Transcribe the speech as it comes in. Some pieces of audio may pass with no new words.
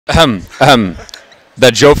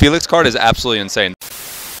That Joe Félix card is absolutely insane.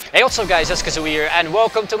 Hey, what's up guys, it's Kazoo here and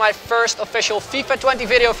welcome to my first official FIFA 20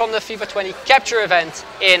 video from the FIFA 20 capture event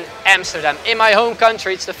in Amsterdam, in my home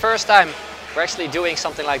country. It's the first time we're actually doing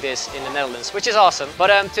something like this in the Netherlands, which is awesome.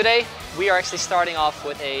 But today we are actually starting off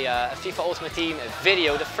with a FIFA Ultimate Team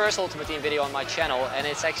video, the first Ultimate Team video on my channel, and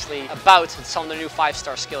it's actually about some of the new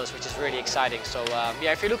 5-star skills, which is really exciting. So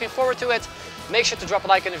yeah, if you're looking forward to it, make sure to drop a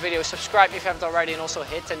like on the video, subscribe if you haven't already, and also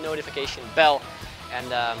hit the notification bell. And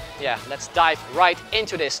yeah, let's dive right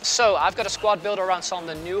into this. So I've got a squad built around some of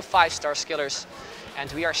the new 5-star skillers,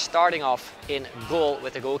 and we are starting off in goal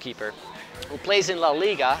with the goalkeeper who plays in La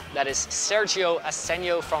Liga. That is Sergio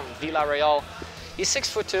Asenio from Villarreal. He's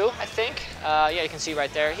 6'2", I think. Yeah, you can see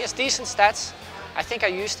right there. He has decent stats. I think I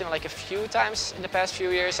used him like a few times in the past few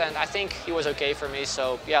years, and I think he was okay for me.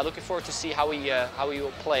 So yeah, looking forward to see how he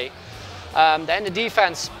will play. Then the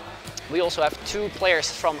defense, we also have two players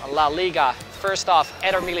from La Liga. First off,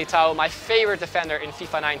 Eder Militao, my favorite defender in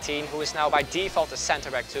FIFA 19, who is now by default a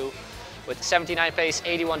centre back too, with 79 pace,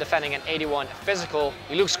 81 defending and 81 physical.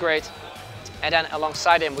 He looks great. And then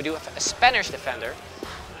alongside him we do have a Spanish defender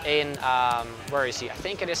in, where is he? I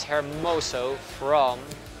think it is Hermoso from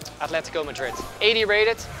Atletico Madrid. 80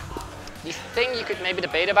 rated. The thing you could maybe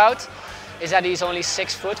debate about is that he's only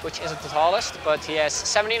 6 foot, which isn't the tallest, but he has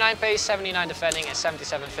 79 pace, 79 defending and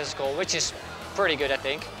 77 physical, which is pretty good, I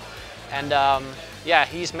think. And yeah,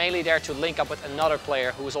 he's mainly there to link up with another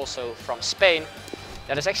player who is also from Spain.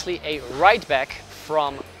 That is actually a right back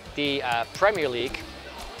from the Premier League.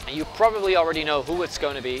 And you probably already know who it's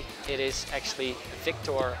going to be. It is actually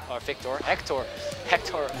Hector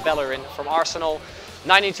Bellerin from Arsenal.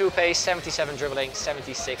 92 pace, 77 dribbling,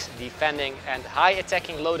 76 defending, and high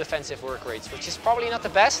attacking, low defensive work rates, which is probably not the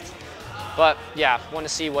best, but yeah, want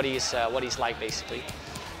to see what he's like basically.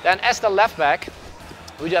 Then as the left back,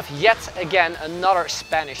 we do have yet again another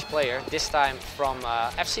Spanish player, this time from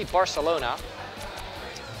FC Barcelona,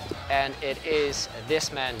 and it is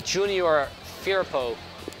this man, Junior Firpo.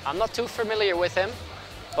 I'm not too familiar with him,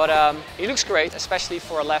 but he looks great, especially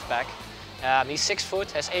for a left back. He's 6 foot,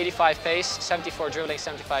 has 85 pace, 74 dribbling,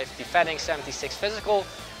 75 defending, 76 physical,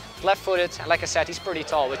 left-footed, and like I said, he's pretty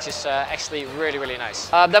tall, which is actually really, really nice.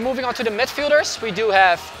 Then moving on to the midfielders, we do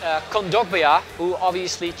have Kondogbia, who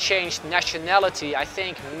obviously changed nationality, I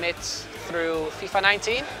think, mid through FIFA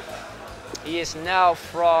 19. He is now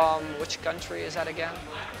from, which country is that again?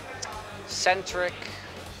 Central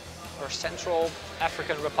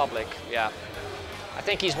African Republic, yeah. I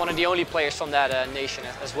think he's one of the only players from that nation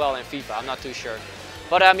as well in FIFA, I'm not too sure.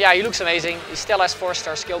 But yeah, he looks amazing. He still has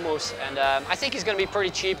 4-star skill moves, and I think he's going to be pretty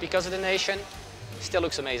cheap because of the nation. Still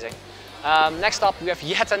looks amazing. Next up, we have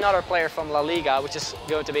yet another player from La Liga, which is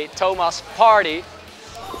going to be Thomas Partey,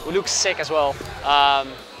 who looks sick as well.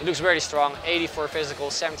 He looks very strong, 84 physical,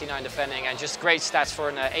 79 defending, and just great stats for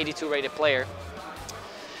an 82 rated player.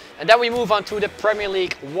 And then we move on to the Premier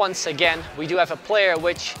League once again. We do have a player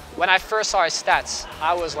which, when I first saw his stats,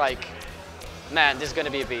 I was like, man, this is going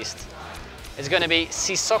to be a beast. It's going to be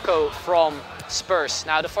Sissoko from Spurs.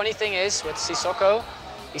 Now the funny thing is with Sissoko,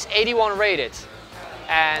 he's 81 rated.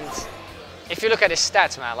 And if you look at his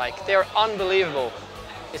stats, man, like they're unbelievable.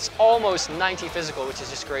 It's almost 90 physical, which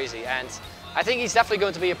is just crazy. And I think he's definitely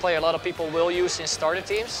going to be a player a lot of people will use in starter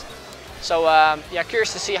teams. So yeah,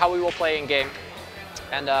 curious to see how we will play in game.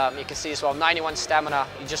 And you can see as well, 91 stamina,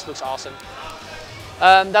 he just looks awesome.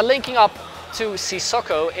 Then linking up to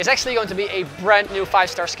Sissoko is actually going to be a brand new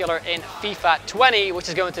 5-star skiller in FIFA 20, which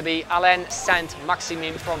is going to be Alain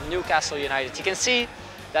Saint-Maximin from Newcastle United. You can see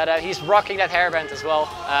that he's rocking that hairband as well.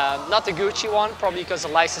 Not the Gucci one, probably because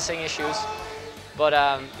of licensing issues. But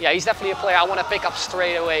yeah, he's definitely a player I want to pick up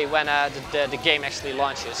straight away when the game actually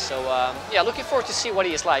launches. So yeah, looking forward to see what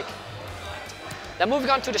he is like. Then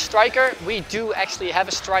moving on to the striker, we do actually have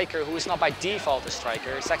a striker who is not by default a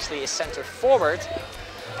striker. It's actually a center forward.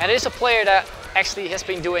 And it is a player that actually has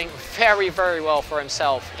been doing very, very well for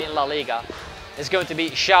himself in La Liga. It's going to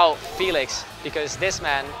be João Félix, because this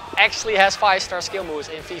man actually has 5-star skill moves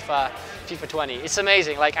in FIFA 20. It's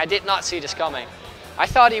amazing, like I did not see this coming. I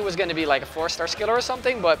thought he was going to be like a 4-star skiller or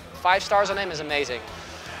something, but 5 stars on him is amazing.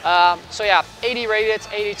 So yeah, 80 rated,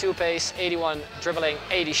 82 pace, 81 dribbling,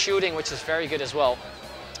 80 shooting, which is very good as well.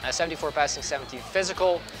 74 passing, 70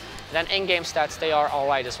 physical. And then in-game stats, they are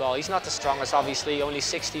alright as well. He's not the strongest, obviously, only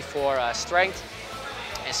 64 strength.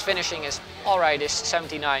 His finishing is alright, is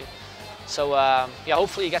 79. So yeah,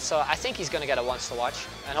 hopefully he gets, I think he's going to get a once to watch.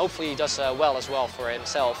 And hopefully he does well as well for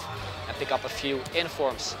himself and pick up a few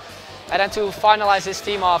informs. And then to finalize this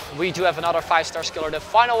team off, we do have another 5-star skiller, the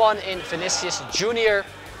final one in Vinicius Junior.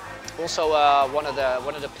 Also one of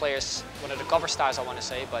the players, one of the cover stars I want to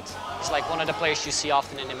say, but he's like one of the players you see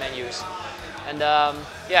often in the menus. And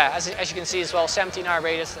yeah, as you can see as well, 79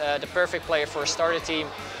 rated, the perfect player for a starter team.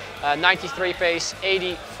 93 pace,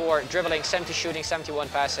 80 for dribbling, 70 shooting, 71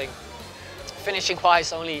 passing. Finishing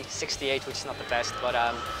wise only 68, which is not the best, but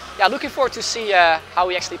yeah, looking forward to see how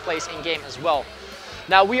he actually plays in game as well.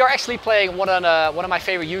 Now we are actually playing one of my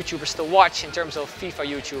favorite YouTubers to watch in terms of FIFA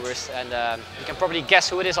YouTubers, and you can probably guess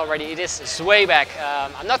who it is already. It is Zweback.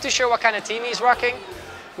 I'm not too sure what kind of team he's rocking.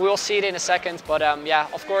 We will see it in a second, but yeah,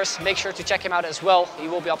 of course, make sure to check him out as well. He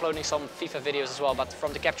will be uploading some FIFA videos as well, but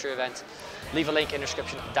from the capture event. Leave a link in the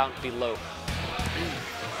description down below.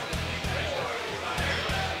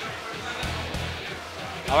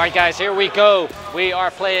 All right, guys, here we go. We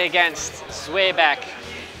are playing against Zweback,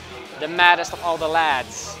 the maddest of all the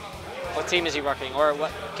lads. What team is he rocking, or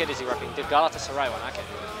what kit is he rocking? The Galatasaray one, okay.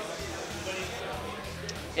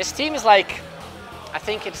 His team is like, I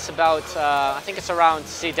think it's around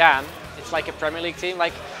Zidane. It's like a Premier League team.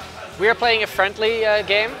 Like, we are playing a friendly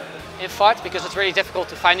game in FUT because it's really difficult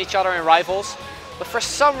to find each other in rivals. But for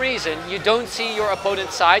some reason, you don't see your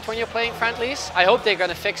opponent's side when you're playing friendlies. I hope they're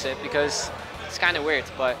gonna fix it because it's kind of weird,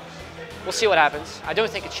 but we'll see what happens. I don't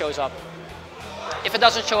think it shows up. If it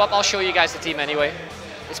doesn't show up, I'll show you guys the team anyway.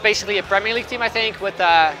 It's basically a Premier League team, I think, with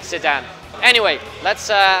Zidane. Anyway, let's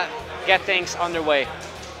get things underway.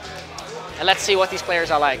 And let's see what these players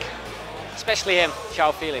are like. Especially him,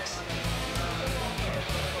 João Félix.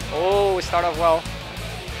 Oh, we start off well.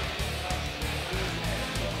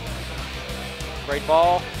 Great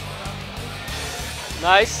ball.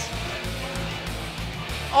 Nice.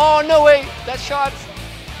 Oh, no way, that shot.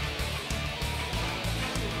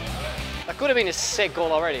 That could have been a sick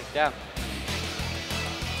goal already, damn.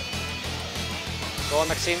 Go on,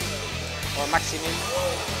 Maxime. Or Maximin.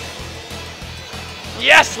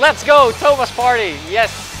 Yes, let's go, Thomas Party.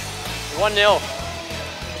 Yes, 1-0.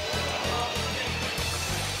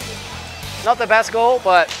 Not the best goal,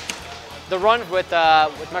 but the run with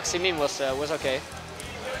Maximin was okay.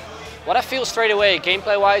 What I feel straight away,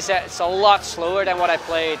 gameplay-wise, that it's a lot slower than what I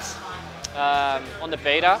played on the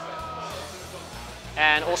beta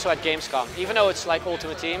and also at Gamescom. Even though it's like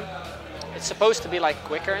Ultimate Team, it's supposed to be like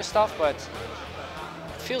quicker and stuff, but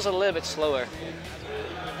it feels a little bit slower.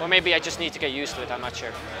 Or maybe I just need to get used to it, I'm not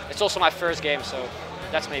sure. It's also my first game, so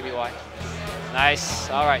that's maybe why. Nice,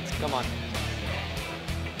 all right, come on.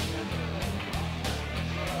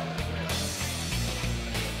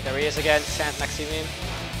 There he is again, Saint-Maximin.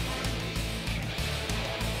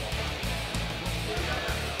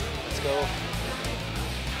 Let's go.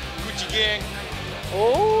 Gucci gang.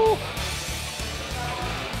 Oh!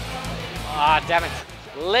 Ah, damn it.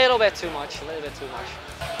 A little bit too much, a little bit too much.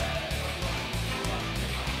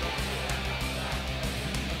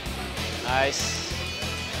 Nice.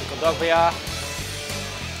 Dogbia.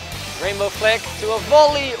 Rainbow flick to a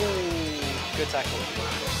volley. Ooh, good tackle.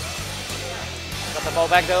 Got the ball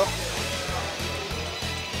back though.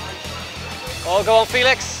 Oh, go on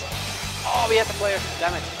Felix. Oh, we had the player,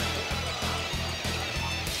 damn it.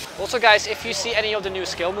 Also guys, if you see any of the new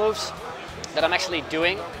skill moves that I'm actually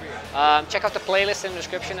doing, check out the playlist in the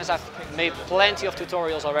description as I've made plenty of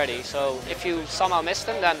tutorials already. So if you somehow missed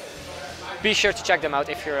them, then be sure to check them out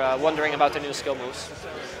if you're wondering about the new skill moves.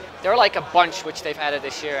 There are like a bunch which they've added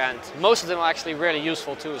this year, and most of them are actually really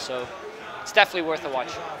useful too, so it's definitely worth a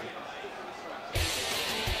watch.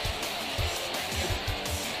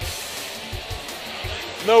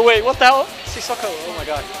 No way, what the hell? Sissoko, oh my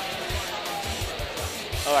god.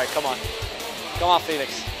 Alright, come on. Come on,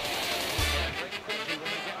 Felix.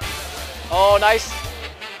 Oh, nice.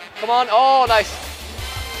 Come on, oh, nice.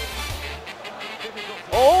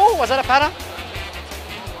 Oh, was that a penalty?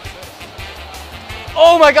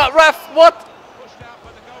 Oh my god, ref, what?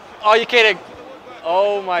 Are you kidding?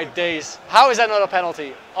 Oh my days. How is that not a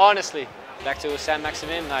penalty? Honestly. Back to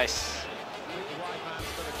Saint-Maximin, nice.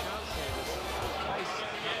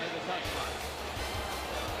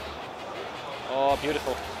 Oh,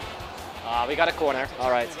 beautiful. We got a corner, all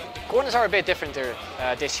right. Corners are a bit different here,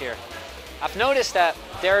 this year. I've noticed that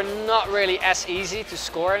they're not really as easy to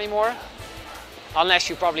score anymore. Unless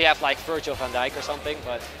you probably have like Virgil van Dijk or something,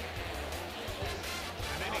 but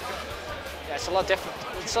yeah, it's a lot different.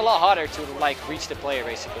 It's a lot harder to like reach the player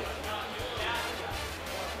basically.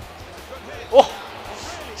 Oh,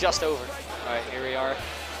 just over. All right, here we are.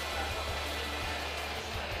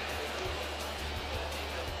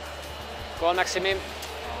 Go on, Maximin.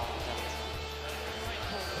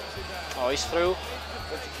 Oh, he's through.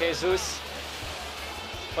 Jesus.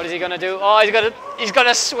 What is he gonna do? Oh, he's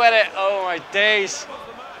gonna sweat it. Oh my days.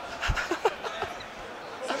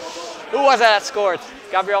 Who was that scored?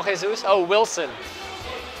 Gabriel Jesus? Oh, Wilson.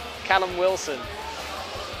 Callum Wilson.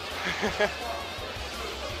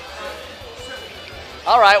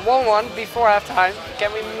 All right, 1-1 before halftime.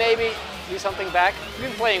 Can we maybe do something back? We've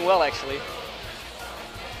been playing well, actually.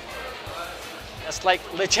 That's like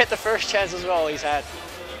legit the first chance as well he's had.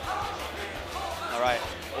 All right.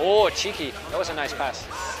 Oh, cheeky. That was a nice pass.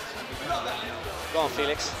 Go on,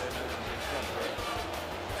 Felix.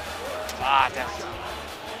 Ah, damn it.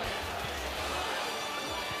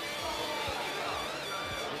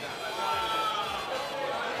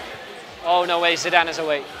 Oh, no way. Zidane is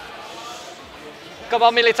away. Come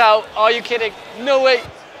on, Militao. Are you kidding? No way.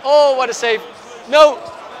 Oh, what a save. No.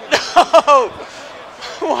 No.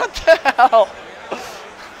 What the hell?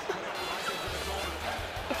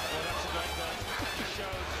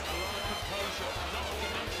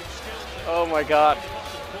 Oh my God.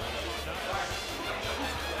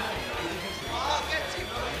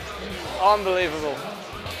 Unbelievable.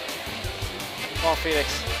 Come on,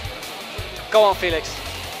 Felix. Go on, Felix.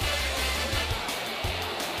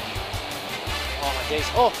 Oh my days.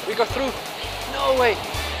 Oh, we go through. No way.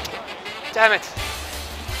 Damn it.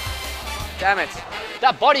 Damn it.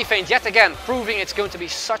 That body feint yet again, proving it's going to be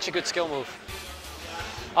such a good skill move.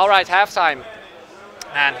 All right, halftime.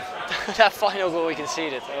 And that final goal we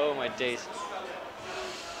conceded. Oh my days.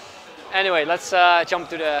 Anyway, let's jump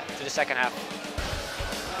to the second half.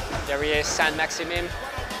 There he is, Saint-Maximin.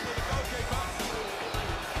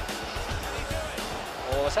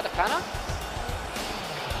 Oh, is that a panna?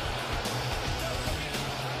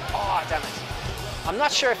 Oh, damn it. I'm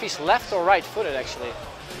not sure if he's left or right footed actually.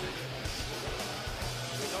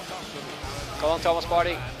 Go on, Thomas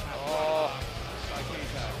Partey. Oh.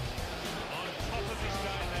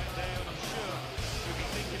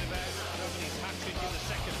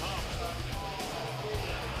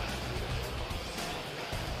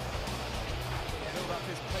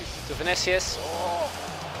 To Vinicius. Oh.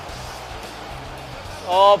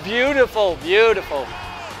 Oh, beautiful, beautiful.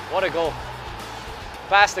 What a goal.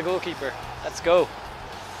 Past the goalkeeper. Let's go.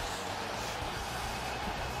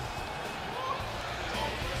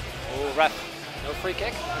 Oh, ref. No free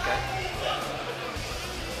kick? Okay.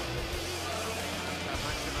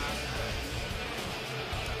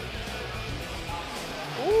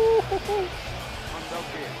 Ooh.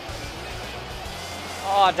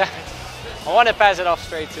 Oh, damn it. I want to pass it off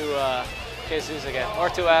straight to Jesus again, or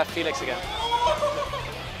to Felix again.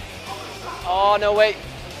 Oh, no, wait.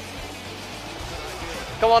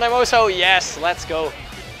 Come on, Emoso. Yes, let's go.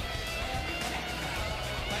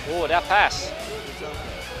 Oh, that pass.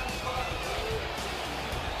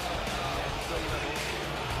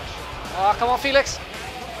 Oh, come on, Felix.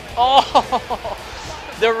 Oh,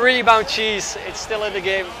 the rebound cheese. It's still in the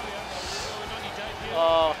game.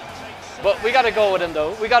 Oh. But we got to go with him,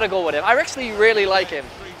 though. We got to go with him. I actually really like him.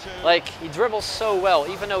 Like, he dribbles so well,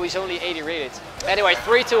 even though he's only 80 rated. Anyway,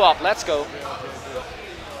 3-2 up. Let's go.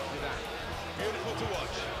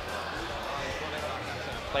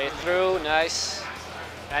 Play it through. Nice.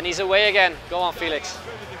 And he's away again. Go on, Felix.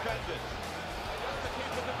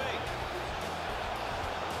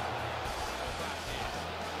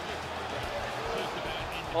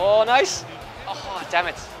 Oh, nice. Oh, damn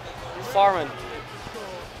it. Farman.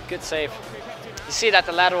 Good save. You see that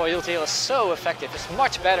the lateral heel tail is so effective. It's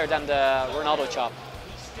much better than the Ronaldo chop.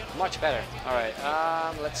 Much better. All right,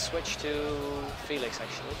 let's switch to Felix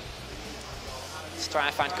actually. Let's try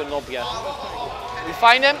and find Kondogbia. We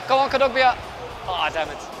find him. Come on, Kondogbia. Oh, damn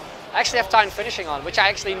it. I actually have time finishing on, which I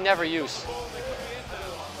actually never use.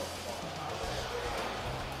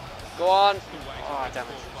 Go on. Oh, damn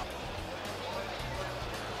it.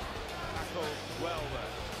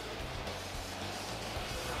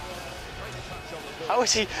 How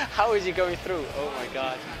is he going through? Oh my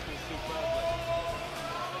God.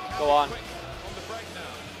 Go on.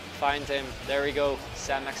 Find him. There we go.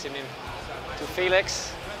 Saint-Maximin. To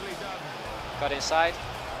Felix. Got inside.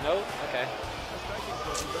 No? Okay.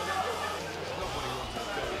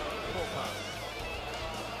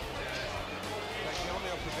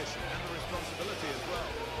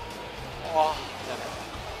 Oh, damn it.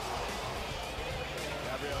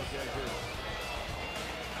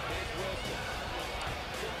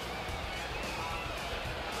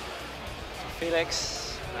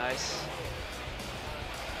 Felix, nice.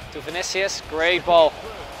 To Vinicius, great ball.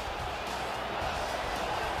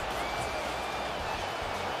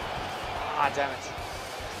 Ah, damn it.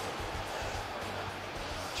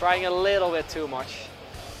 Trying a little bit too much.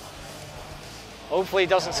 Hopefully he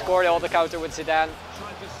doesn't score all the counter with Zidane.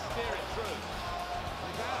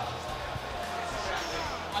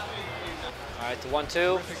 Alright,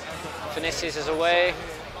 1-2. Vinicius is away.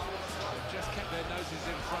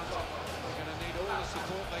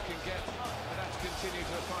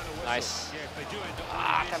 Nice.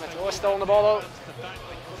 Ah, damn it. Oh, still on the ball though.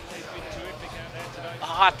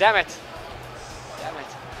 Ah, damn it. Damn it.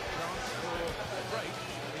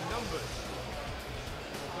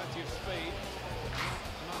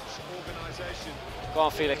 Go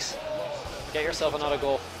on, Felix. Get yourself another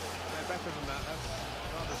goal.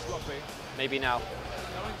 Maybe now.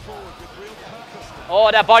 Oh,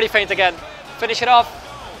 that body feint again. Finish it off.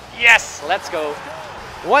 Yes, let's go.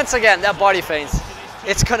 Once again, that body feint.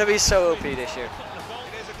 It's going to be so OP this year.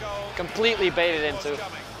 Completely baited into.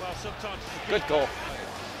 Good goal.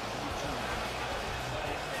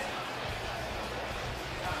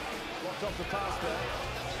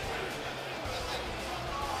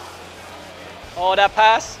 Oh, that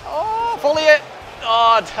pass. Oh, volley it.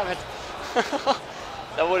 Oh, damn it.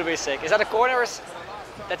 That would have been sick. Is that a corner or is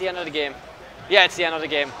that the end of the game? Yeah, it's the end of the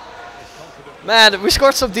game. Man, we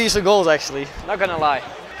scored some decent goals actually. Not gonna lie.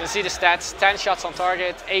 You can see the stats. 10 shots on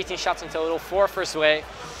target, 18 shots in total, 4 first away.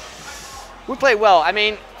 We played well. I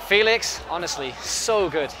mean, Felix, honestly, so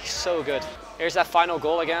good. He's so good. Here's that final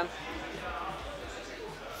goal again.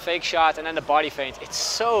 Fake shot and then the body feint. It's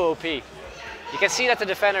so OP. You can see that the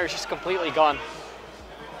defender is just completely gone.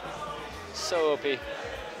 So OP.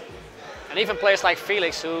 And even players like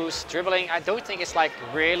Felix, who's dribbling, I don't think it's like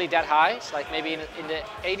really that high. It's like maybe in the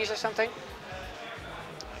 80s or something.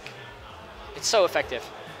 It's so effective.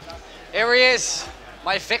 Here he is,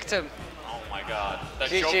 my victim. Oh my god. That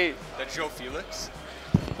GG. João Felix?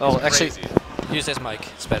 Well, Crazy. actually, use this mic.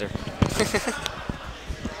 It's better.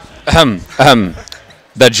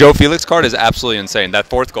 That João Felix card is absolutely insane. That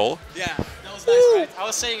fourth goal. Yeah, that was nice, right? I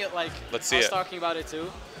was saying it like, Let's see I was it. talking about it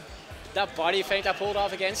too. That body feint I pulled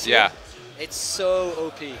off against you, Yeah. it's so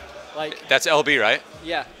OP. Like, That's LB, right?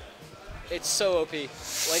 yeah, it's so OP.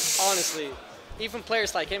 Like, honestly, even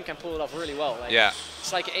players like him can pull it off really well. Like, Yeah.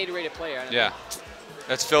 it's like an 80-rated player. And Yeah.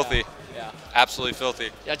 That's filthy. Yeah. Absolutely filthy.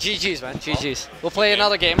 Yeah, GG's, man. GG's. We'll play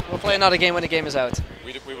another game. We'll play another game when the game is out.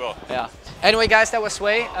 We will. Yeah. Anyway, guys, that was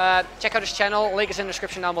Sway. Check out his channel. Link is in the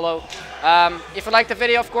description down below. If you liked the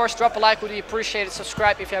video, of course, drop a like. Would be appreciated.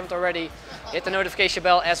 Subscribe if you haven't already. Hit the notification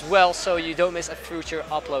bell as well so you don't miss a future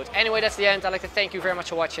upload. Anyway, that's the end. I'd like to thank you very much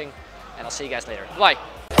for watching, and I'll see you guys later. Bye.